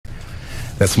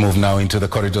Let's move now into the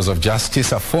corridors of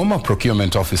justice. A former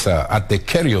procurement officer at the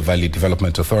Kerio Valley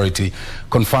Development Authority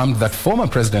confirmed that former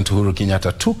President Uhuru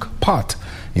Kenyatta took part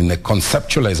in the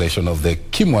conceptualization of the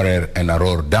Kimwarer and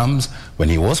Arror Dams when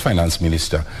he was finance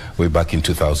minister way back in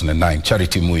 2009.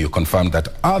 Charity Muyu confirmed that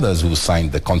others who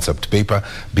signed the concept paper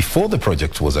before the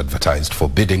project was advertised for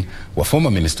bidding were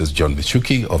former ministers John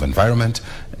Michuki of Environment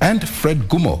and Fred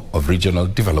Gumo of Regional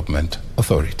Development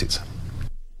Authorities.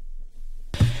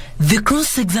 The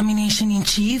cross-examination in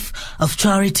chief of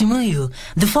Charity Muyu,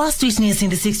 the first witness in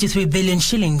the 63 billion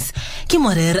shillings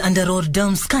Kimwarer and Arror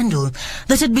Dams scandal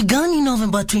that had begun in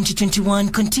November 2021,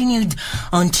 continued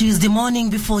on Tuesday morning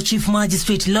before Chief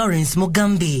Magistrate Lawrence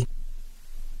Mugambi.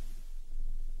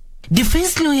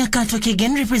 Defense lawyer Katwake,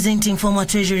 again representing former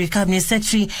Treasury Cabinet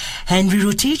Secretary Henry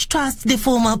Rotich, tasked the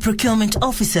former procurement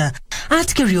officer at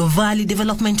Kerio Valley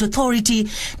Development Authority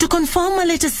to confirm a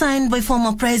letter signed by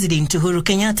former President Uhuru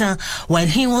Kenyatta while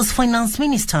he was finance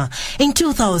minister in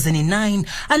 2009,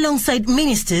 alongside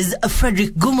ministers Fred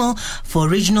Gumo for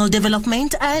regional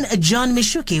development and John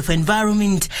Michuki for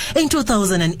environment in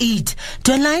 2008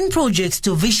 to align projects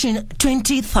to Vision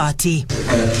 2030.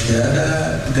 The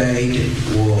other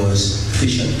guide was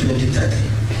Vision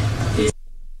 2030.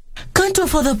 Kanto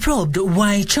further probed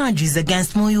why charges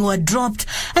against Muyu were dropped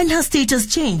and her status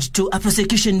changed to a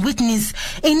prosecution witness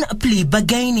in plea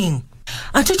bargaining.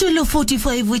 A total of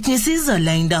 45 witnesses are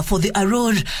lined up for the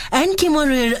Arror and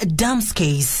Kimwarer Dams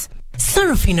case.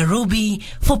 Serafina Robi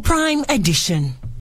for Prime Edition.